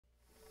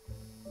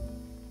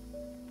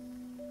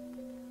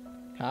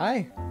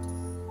Hi.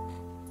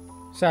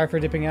 Sorry for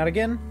dipping out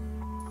again.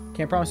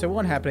 Can't promise it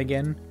won't happen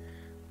again.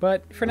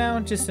 But for now,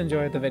 just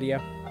enjoy the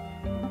video.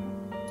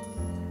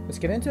 Let's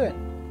get into it.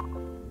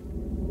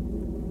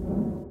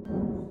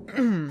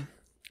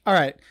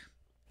 Alright.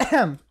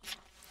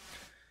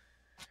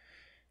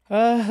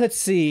 Let's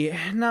see.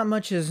 Not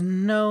much is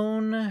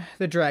known.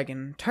 The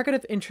Dragon. Target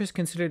of interest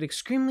considered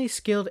extremely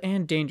skilled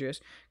and dangerous.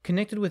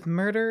 Connected with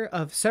murder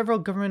of several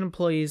government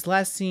employees.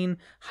 Last seen,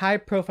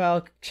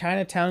 high-profile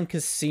Chinatown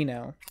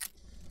casino.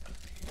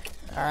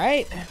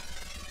 Alright.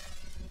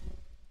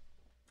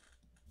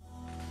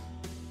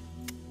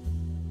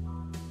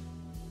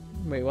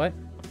 Wait, what?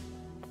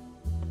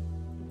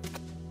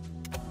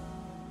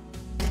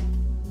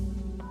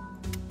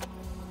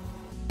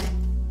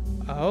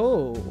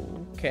 Oh,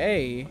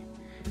 okay.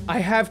 I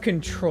have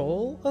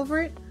control over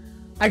it?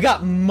 I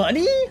got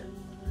money?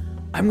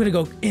 I'm gonna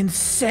go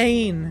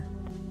insane.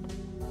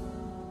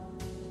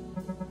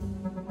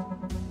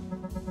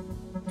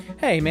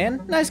 Hey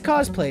man, nice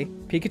cosplay.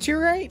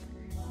 Pikachu, right?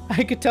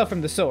 I could tell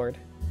from the sword.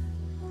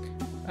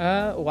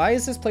 Why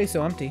is this place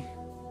so empty?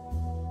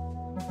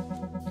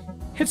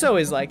 It's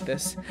always like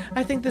this.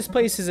 I think this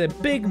place is a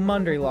big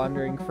money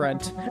laundering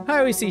front. I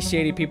always see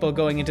shady people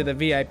going into the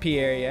VIP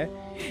area.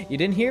 You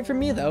didn't hear it from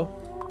me, though.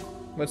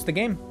 What's the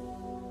game?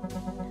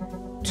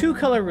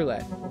 2-color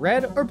roulette.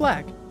 Red or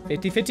black.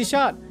 50-50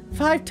 shot.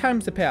 5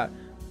 times the payout.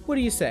 What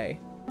do you say?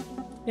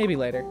 Maybe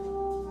later.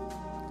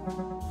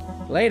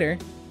 Later?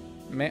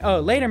 Oh,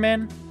 later,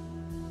 man.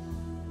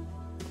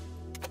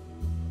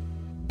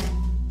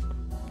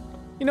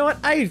 You know what?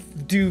 I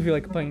do feel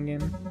like playing a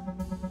game.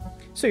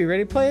 So you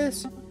ready to play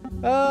this?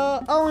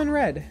 All in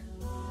red.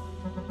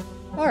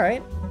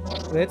 Alright.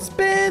 Let's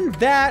spin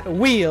that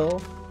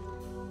wheel.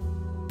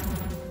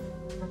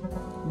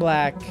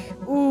 Black.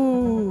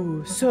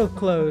 Ooh, so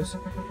close.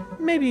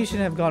 Maybe you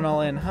shouldn't have gone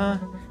all in, huh?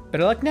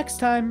 Better luck next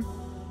time.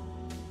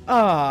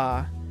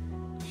 Ah.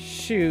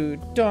 Shoot.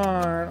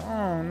 Darn.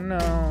 Oh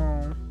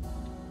no.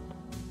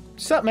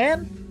 Sup,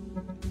 man?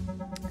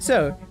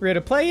 So, ready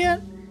to play yet?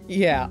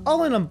 Yeah,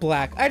 all in on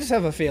black. I just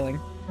have a feeling.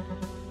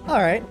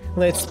 Alright,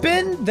 let's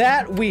spin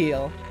that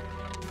wheel.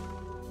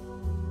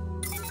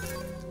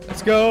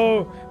 Let's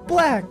go.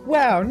 Black.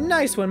 Wow,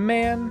 nice one,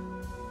 man.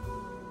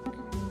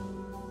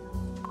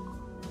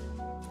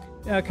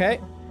 Okay.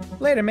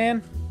 Later,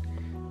 man.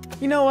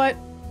 You know what?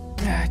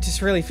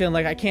 Just really feeling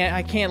like I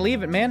can't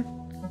leave it, man.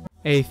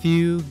 A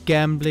few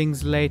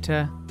gamblings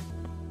later.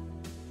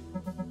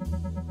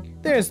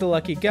 There's the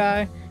lucky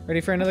guy.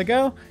 Ready for another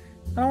go?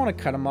 I don't want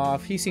to cut him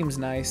off. He seems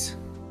nice.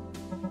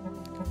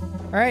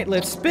 Alright,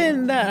 let's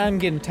spin that. I'm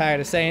getting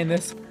tired of saying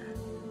this.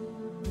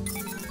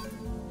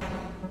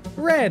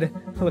 Red.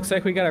 Looks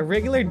like we got a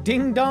regular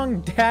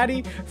ding-dong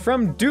daddy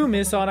from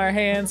Doomis on our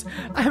hands.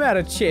 I'm out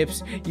of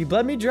chips. You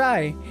bled me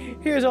dry.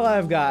 Here's all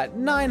I've got.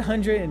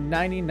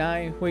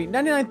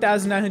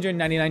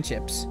 99,999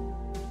 chips.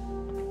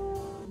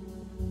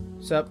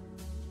 Sup?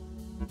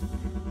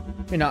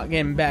 You're not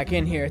getting back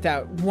in here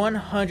without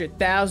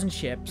 100,000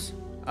 chips.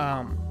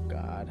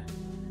 God.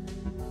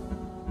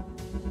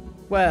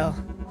 Well,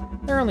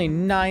 there are only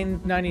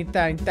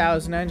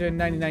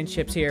 99,999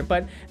 chips here,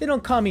 but they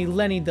don't call me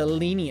Lenny the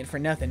Lenient for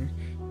nothing.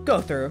 Go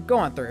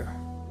on through.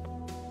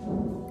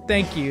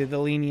 Thank you, the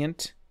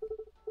Lenient.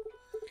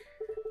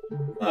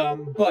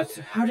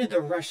 But how did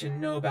the Russian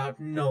know about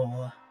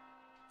Noel?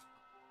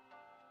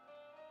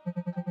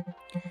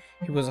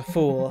 He was a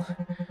fool.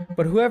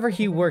 But whoever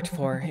he worked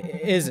for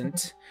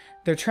isn't.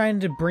 They're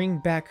trying to bring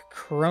back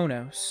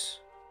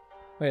Kronos.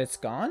 Wait, it's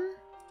gone?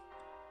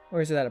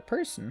 Or is that a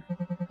person?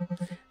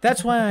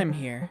 That's why I'm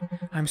here.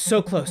 I'm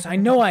so close. I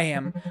know I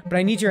am, but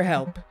I need your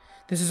help.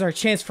 This is our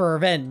chance for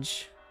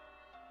revenge.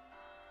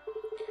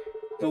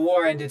 The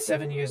war ended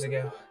 7 years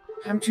ago.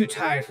 I'm too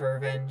tired for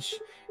revenge.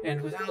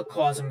 And with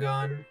Alcazam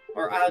gone,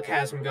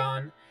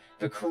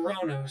 the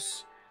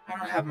Kronos, I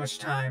don't have much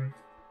time.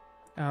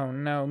 Oh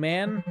no,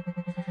 man.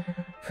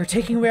 For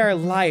taking away our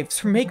lives,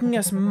 for making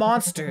us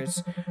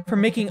monsters, for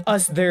making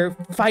us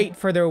fight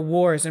for their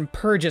wars and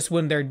purge us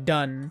when they're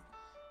done.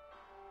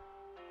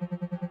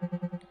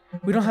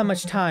 We don't have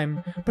much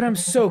time, but I'm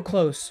so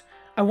close.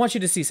 I want you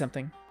to see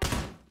something.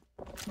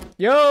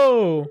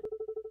 Yo!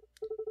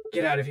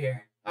 Get out of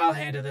here. I'll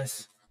handle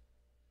this.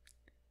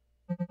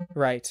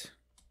 Right.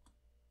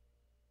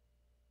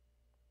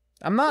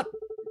 I'm not...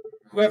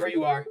 Whoever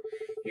you are,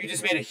 you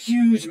just made a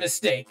huge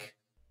mistake.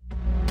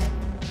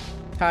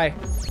 Hi.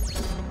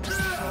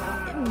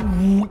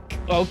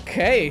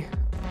 Okay.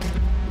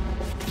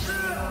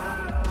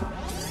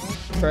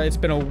 Right, it's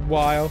been a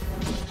while.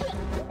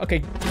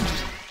 Okay.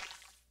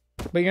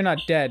 But you're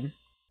not dead.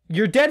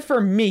 You're dead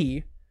for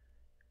me.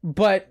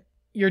 But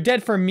you're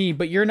dead for me,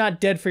 but you're not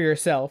dead for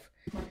yourself.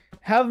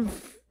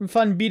 Have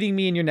fun beating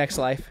me in your next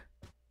life.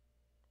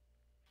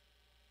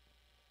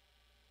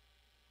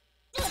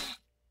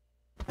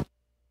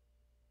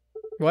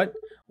 What?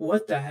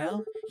 What the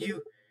hell?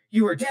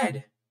 You were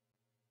dead.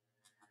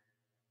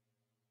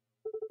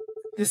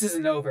 This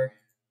isn't over.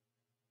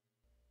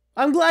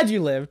 I'm glad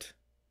you lived.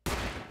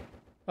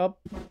 Oh.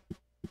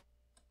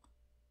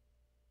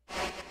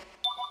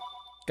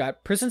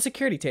 Got prison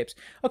security tapes.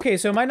 Okay,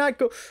 so might not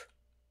go...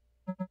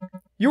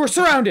 You are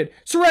surrounded!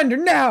 Surrender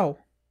now!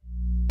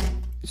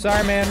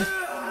 Sorry, man.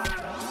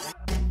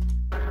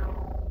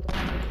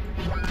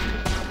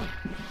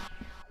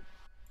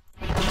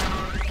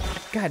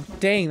 God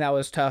dang, that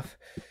was tough.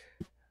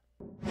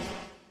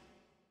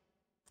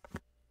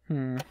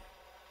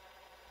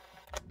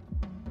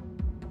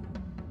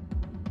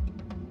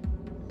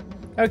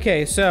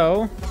 Okay,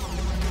 so...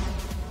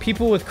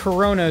 people with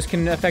Coronos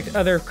can affect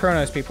other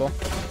Kronos people.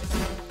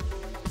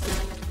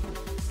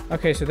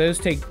 Okay, so those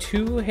take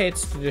 2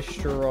 hits to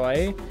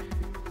destroy.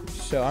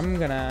 So I'm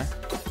gonna...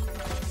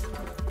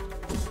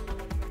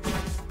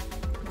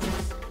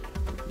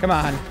 Come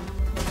on.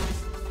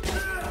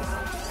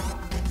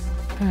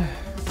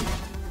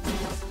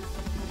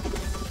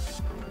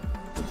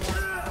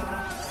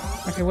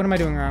 Okay, what am I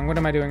doing wrong? What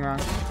am I doing wrong?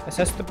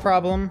 Assess the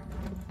problem.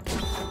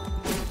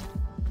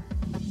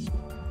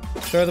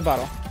 Throw the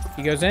bottle.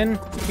 He goes in,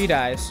 he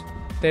dies.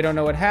 They don't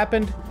know what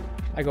happened.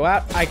 I go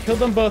out, I kill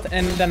them both,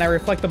 and then I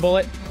reflect the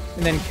bullet,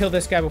 and then kill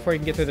this guy before he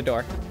can get through the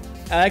door.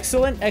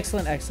 Excellent,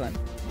 excellent, excellent.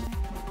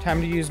 Time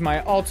to use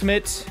my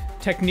ultimate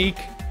technique.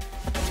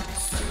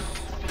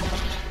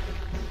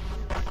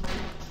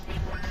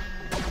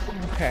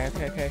 Okay,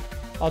 okay, okay.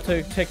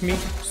 Ultimate technique,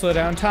 slow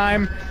down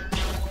time.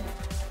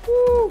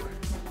 Woo!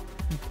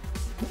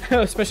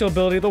 Special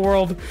ability of the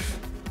world.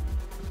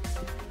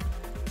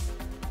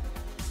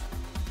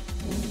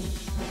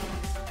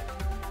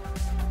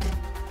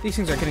 These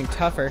things are getting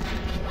tougher.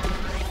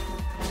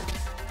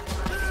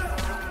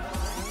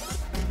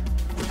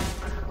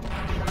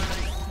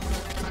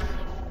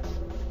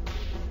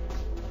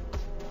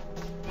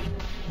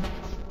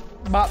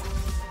 Bop.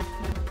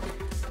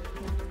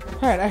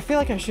 Alright, I feel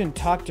like I shouldn't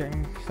talk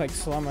during, like,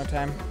 slow-mo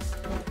time.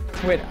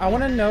 Wait, I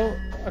want to know...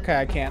 Okay,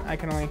 I can't. I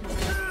can only...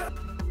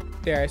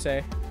 Dare I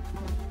say.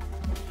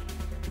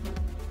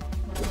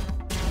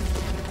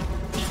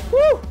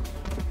 Woo!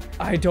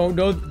 I don't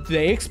know.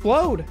 They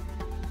explode.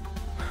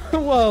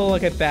 Well,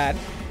 look at that.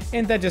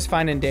 Ain't that just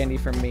fine and dandy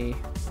for me?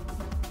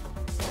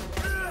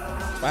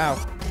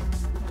 Wow.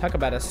 Talk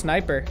about a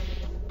sniper.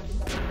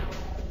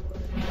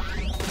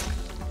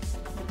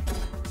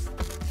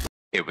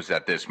 It was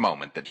at this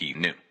moment that he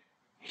knew.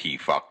 He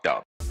fucked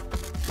up.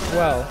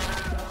 Well,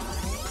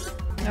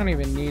 I don't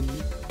even need...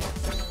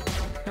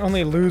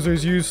 Only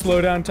losers use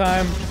slowdown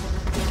time.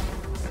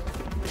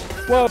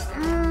 Whoa,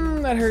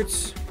 that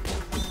hurts.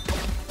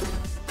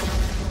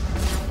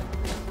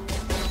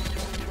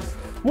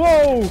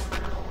 Whoa!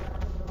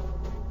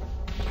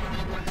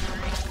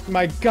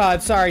 My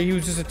god, sorry, he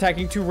was just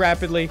attacking too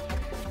rapidly.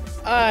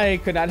 I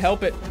could not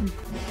help it.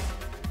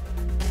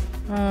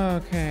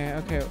 Okay,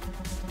 okay.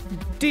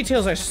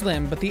 Details are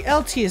slim, but the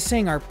LT is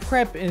saying our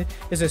prep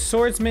is a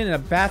swordsman in a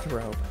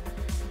bathrobe.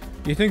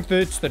 You think that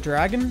it's the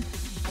dragon?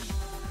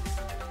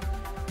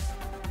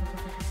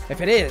 If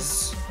it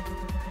is,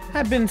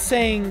 I've been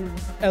saying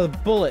a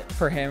bullet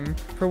for him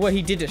for what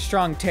he did to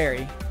Strong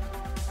Terry.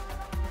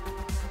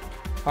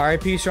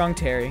 R.I.P. Strong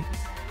Terry.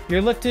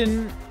 You're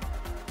lifting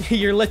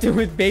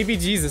with baby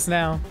Jesus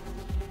now.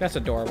 That's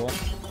adorable.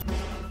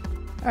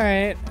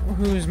 Alright,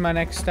 who's my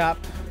next stop?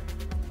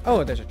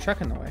 Oh, there's a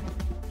truck in the way.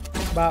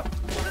 Bop.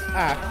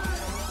 Ah.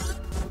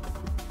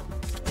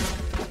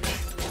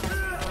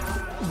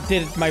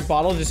 Did my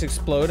bottle just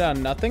explode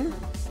on nothing?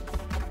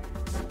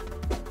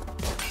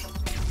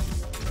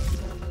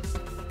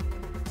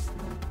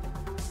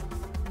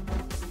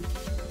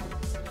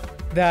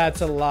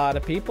 That's a lot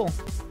of people.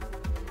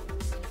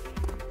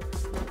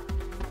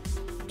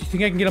 Do you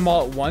think I can get them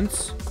all at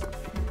once?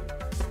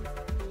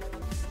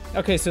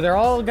 Okay, so they're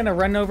all gonna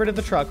run over to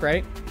the truck,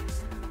 right?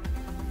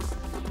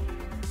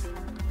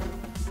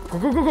 Go,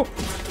 go, go, go!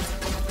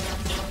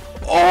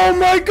 Oh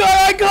my god,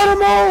 I got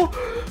them all!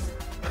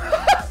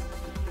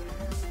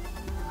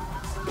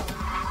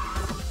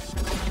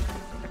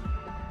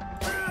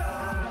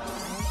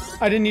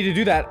 I didn't need to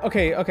do that.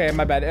 Okay, okay,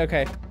 my bad.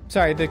 Okay.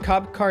 Sorry, the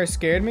cop car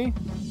scared me.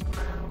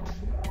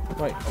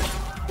 Wait.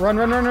 Run,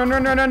 run, run, run,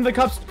 run, run, run. The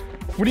cops.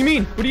 What do you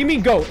mean? What do you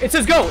mean go? It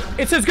says go.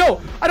 It says go.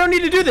 I don't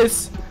need to do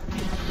this.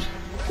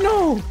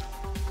 No.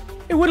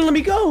 It wouldn't let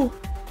me go.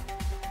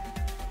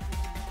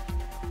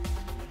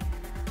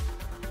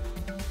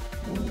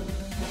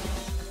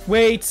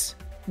 Wait.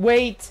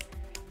 Wait.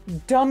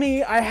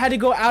 Dummy. I had to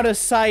go out of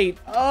sight.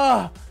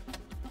 Ugh.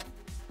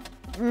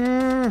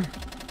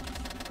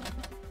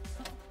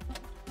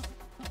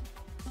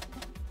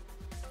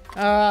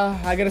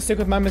 I gotta stick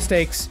with my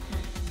mistakes.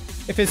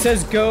 If it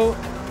says go...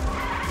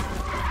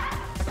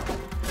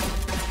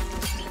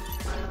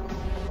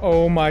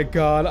 Oh my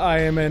god, I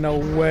am in a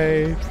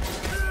way.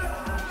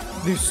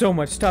 There's so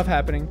much stuff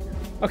happening.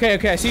 Okay,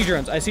 okay, I see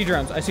drones. I see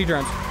drones. I see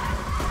drones.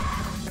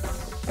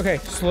 Okay,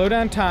 slow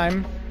down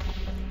time.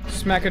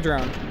 Smack a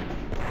drone.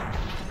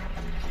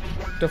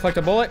 Deflect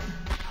a bullet.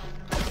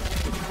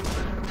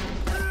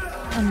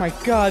 Oh my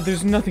god,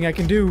 there's nothing I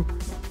can do.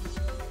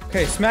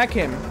 Okay, smack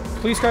him.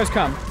 Police cars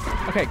come.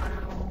 Okay,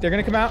 they're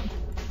gonna come out.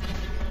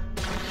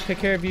 Take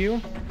care of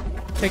you.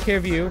 Take care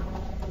of you.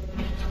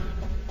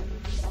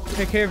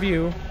 take care of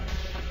you.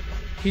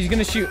 He's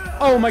gonna shoot.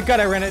 Oh my god,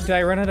 did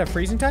I run out of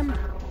freezing time?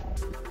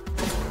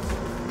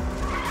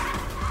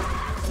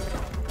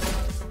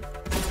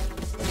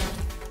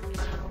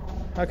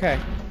 Okay.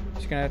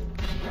 Just gonna...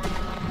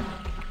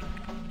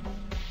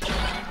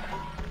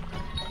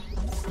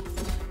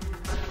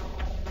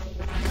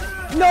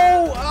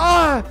 No!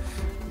 Ah!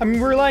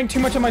 I'm relying too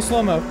much on my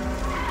slow-mo.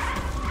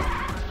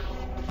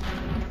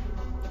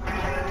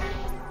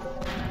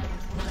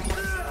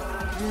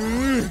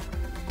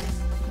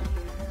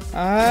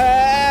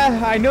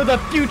 I know the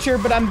future,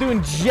 but I'm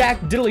doing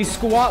jack diddly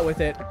squat with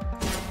it.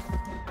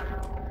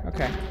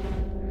 Okay.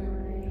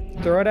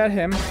 Throw it at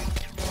him.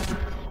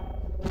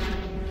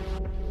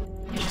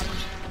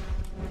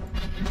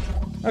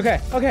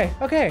 Okay, okay,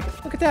 okay.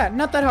 Look at that.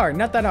 Not that hard,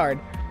 not that hard.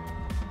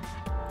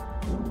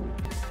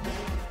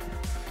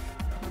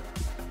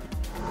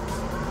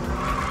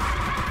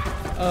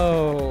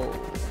 Oh.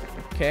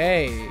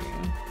 Okay.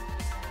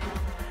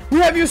 We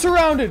have you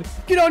surrounded!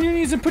 Get on your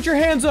knees and put your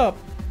hands up!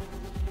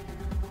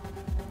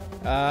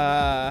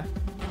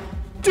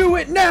 Do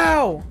it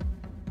now!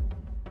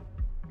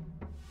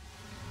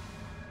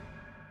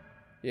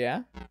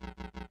 Yeah?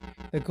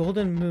 The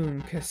golden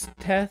moon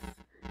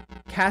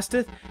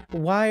casteth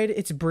wide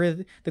its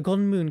the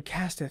golden moon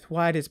casteth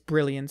wide its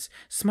brilliance.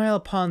 Smile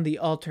upon the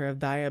altar of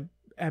thy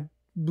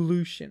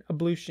ablution.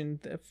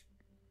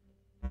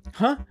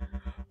 Huh?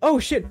 Oh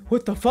shit!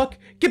 What the fuck?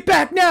 Get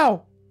back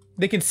now!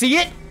 They can see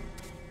it?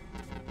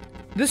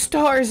 The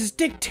stars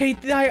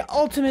dictate thy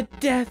ultimate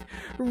death.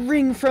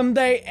 Ring from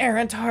thy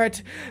errant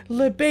heart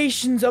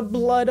libations of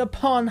blood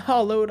upon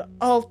hallowed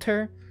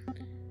altar.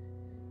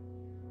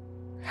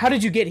 How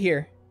did you get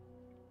here?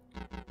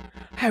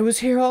 I was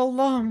here all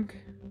along.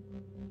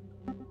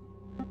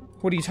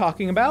 What are you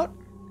talking about?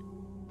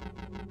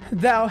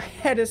 Thou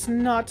headest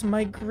not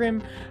my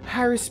grim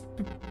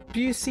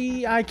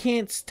Haruspice. I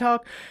can't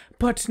talk,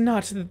 but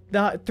not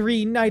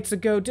 3 nights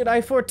ago did I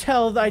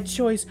foretell thy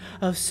choice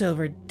of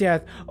silver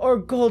death or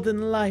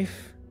golden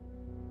life.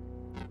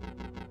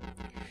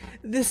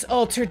 This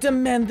altar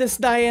demand this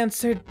thy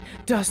answer.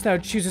 Dost thou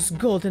choose this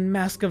golden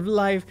mask of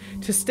life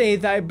to stay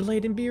thy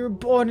blade and be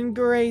reborn in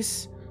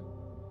grace?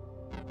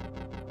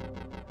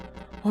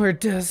 Or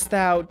dost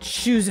thou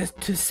choose it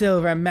to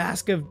silver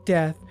mask of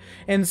death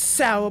and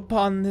sow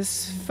upon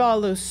this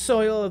fallow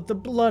soil of the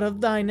blood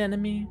of thine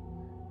enemy?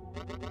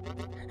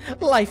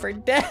 Life or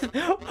death?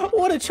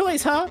 What a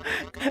choice, huh?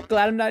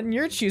 Glad I'm not in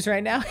your shoes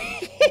right now.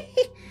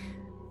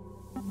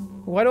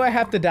 Why do I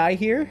have to die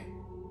here?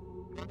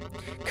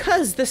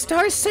 'Cause the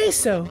stars say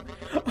so.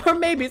 Or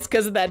maybe it's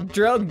 'cause of that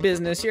drug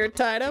business you're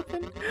tied up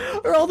in.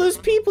 Or all those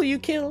people you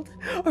killed.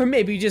 Or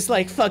maybe you just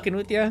like fucking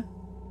with ya.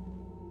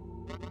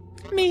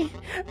 Me,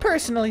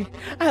 personally,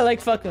 I like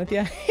fucking with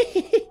ya.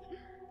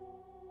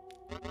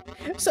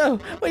 So,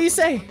 what do you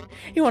say?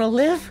 You wanna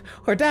live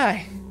or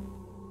die?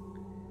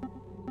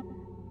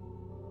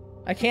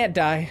 I can't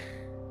die.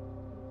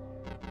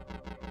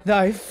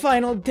 Thy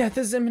final death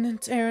is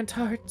imminent, errant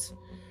heart.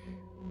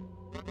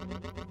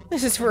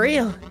 This is for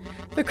real.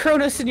 The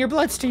Chronos in your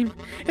bloodstream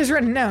is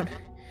running out.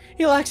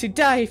 You'll actually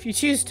die if you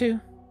choose to.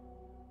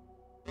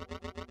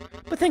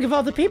 But think of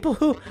all the people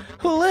who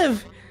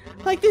live.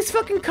 Like these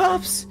fucking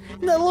cops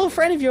and that little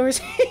friend of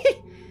yours.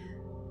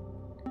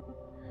 I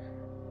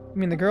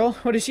mean, the girl?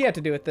 What does she have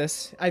to do with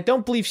this? I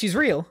don't believe she's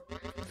real.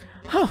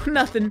 Oh,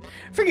 nothing.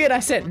 Forget I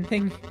said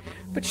anything.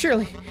 But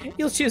surely,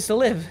 you'll choose to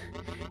live.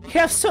 You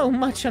have so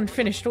much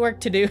unfinished work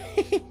to do.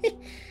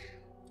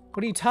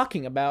 What are you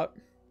talking about?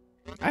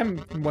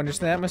 I'm wondering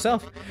that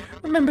myself.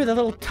 Remember the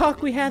little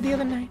talk we had the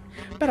other night?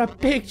 About a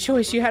big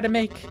choice you had to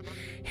make.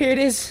 Here it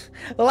is.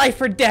 Life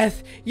or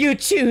death. You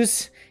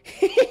choose.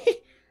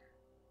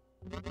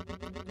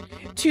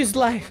 Choose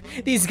life.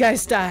 These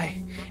guys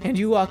die. And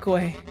you walk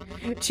away.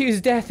 Choose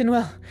death and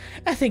well,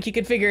 I think you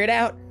could figure it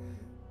out.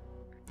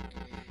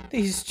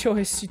 These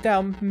choice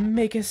thou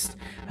makest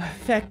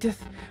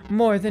affecteth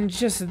more than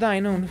just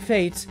thine own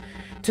fate.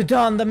 To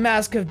don the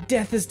mask of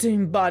death is to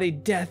embody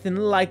death, and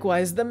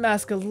likewise the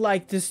mask of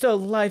life to stow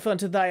life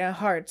unto thy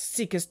heart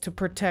seekest to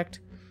protect.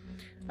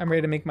 I'm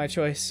ready to make my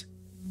choice.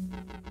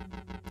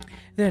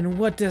 Then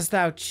what dost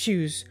thou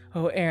choose,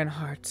 O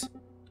Earnhardt?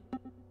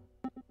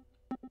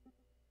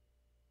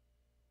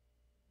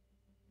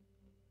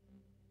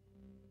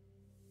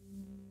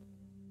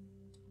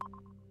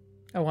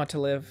 I want to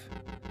live.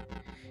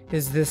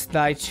 Is this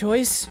thy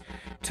choice?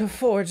 To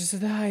forge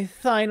thy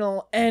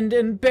final end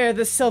and bear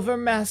the silver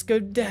mask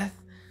of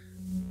death?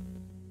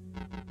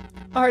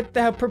 Art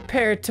thou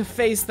prepared to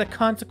face the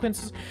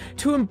consequences,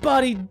 to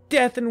embody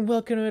death and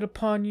welcome it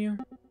upon you?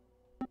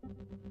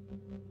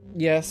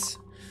 Yes.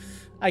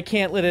 I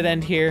can't let it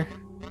end here.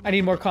 I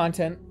need more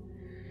content.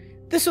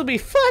 This will be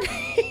fun!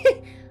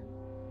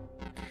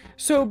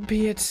 So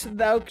be it,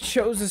 thou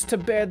chosest to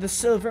bear the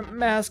silver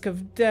mask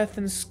of death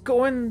and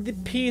scorn the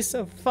peace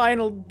of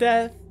final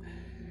death.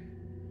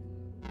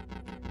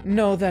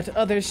 Know that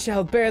others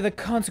shall bear the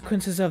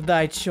consequences of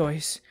thy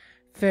choice.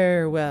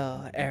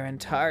 Farewell,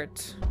 errant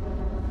heart.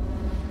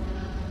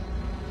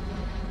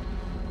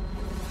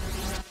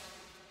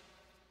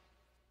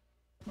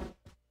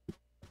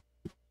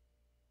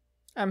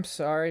 I'm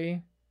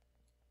sorry.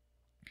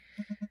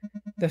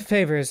 The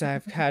favors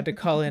I've had to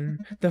call in,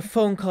 the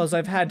phone calls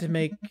I've had to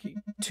make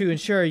to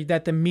ensure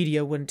that the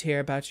media wouldn't hear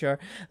about your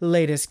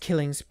latest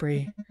killing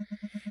spree.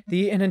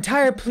 An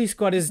entire police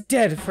squad is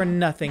dead for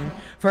nothing.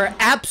 For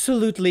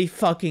absolutely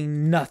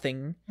fucking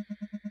nothing.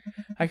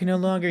 I can no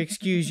longer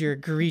excuse your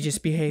egregious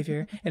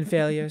behavior and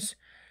failures.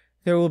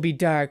 There will be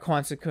dire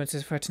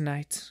consequences for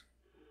tonight.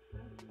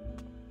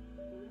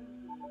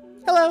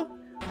 Hello.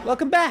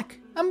 Welcome back.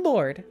 I'm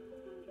bored.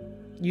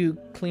 You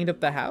cleaned up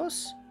the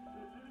house?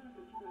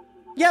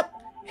 Yep.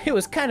 It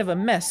was kind of a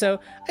mess, so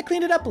I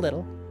cleaned it up a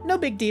little. No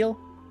big deal.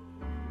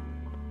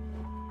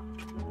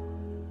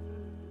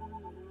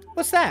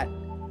 What's that?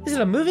 Is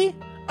it a movie?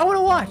 I want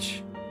to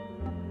watch.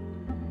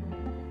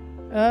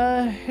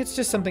 It's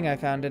just something I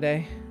found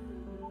today.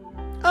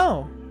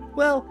 Oh,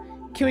 well,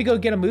 can we go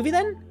get a movie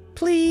then?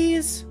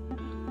 Please?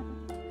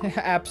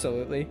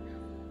 Absolutely.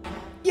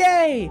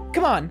 Yay!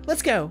 Come on,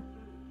 let's go.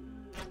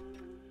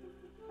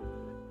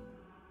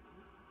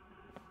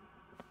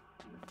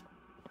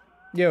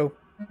 Yo.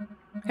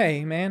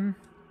 Hey, man.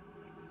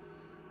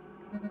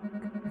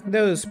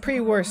 Those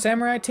pre-war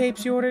samurai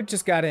tapes you ordered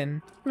just got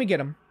in. Let me get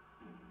them.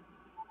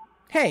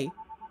 Hey,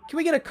 can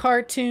we get a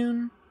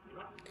cartoon?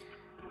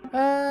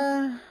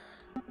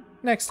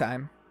 Next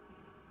time.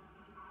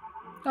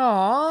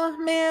 Aw,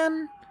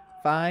 man.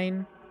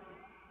 Fine.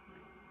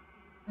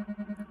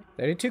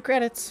 32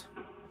 credits.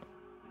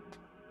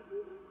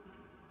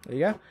 There you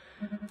go.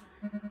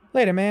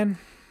 Later, man.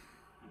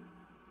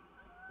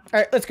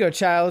 Alright, let's go,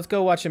 child. Let's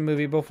go watch a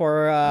movie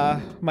before,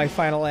 my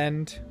final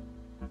end.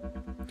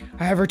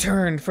 I have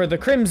returned for the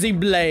Crimson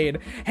Blade.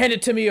 Hand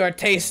it to me or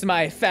taste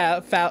my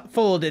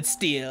folded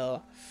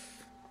steel.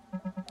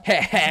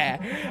 Heh.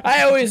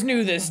 I always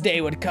knew this day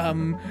would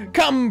come.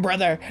 Come,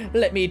 brother,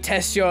 let me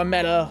test your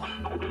mettle.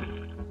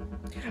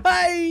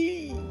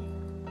 The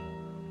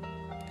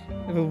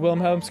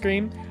Wilhelm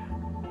scream.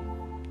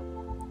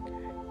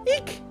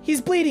 Eek!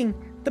 He's bleeding.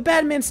 The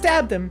bad man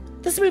stabbed him.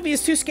 This movie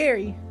is too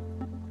scary.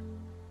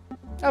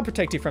 I'll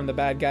protect you from the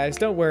bad guys.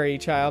 Don't worry,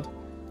 child.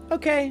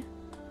 Okay.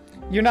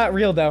 You're not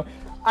real, though.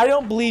 I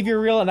don't believe you're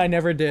real, and I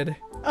never did.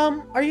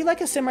 Are you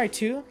like a samurai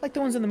too? Like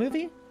the ones in the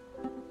movie?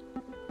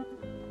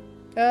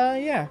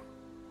 Yeah.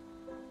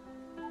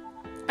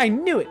 I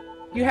knew it!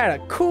 You had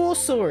a cool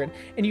sword,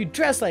 and you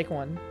dressed like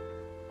one.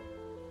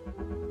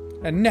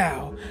 And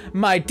now,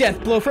 my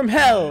death blow from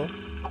hell!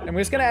 And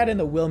we're just gonna add in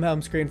the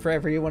Wilhelm screen for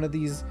every one of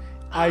these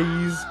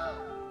eyes.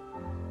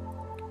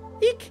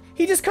 Eek!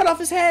 He just cut off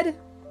his head!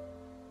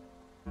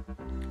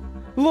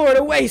 Lord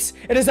Awais,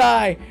 it is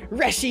I,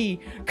 Reshi,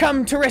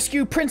 come to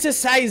rescue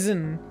Princess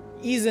Aizen.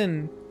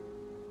 Uzen,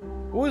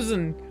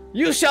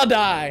 you shall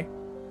die.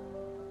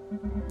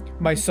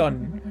 My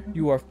son,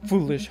 you are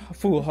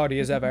foolhardy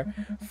as ever,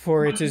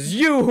 for it is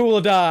you who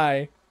will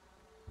die.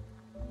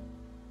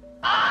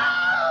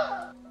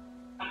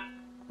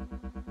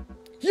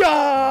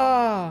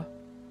 Yah!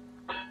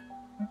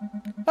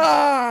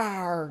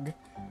 Arg!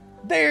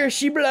 There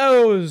she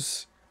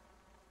blows!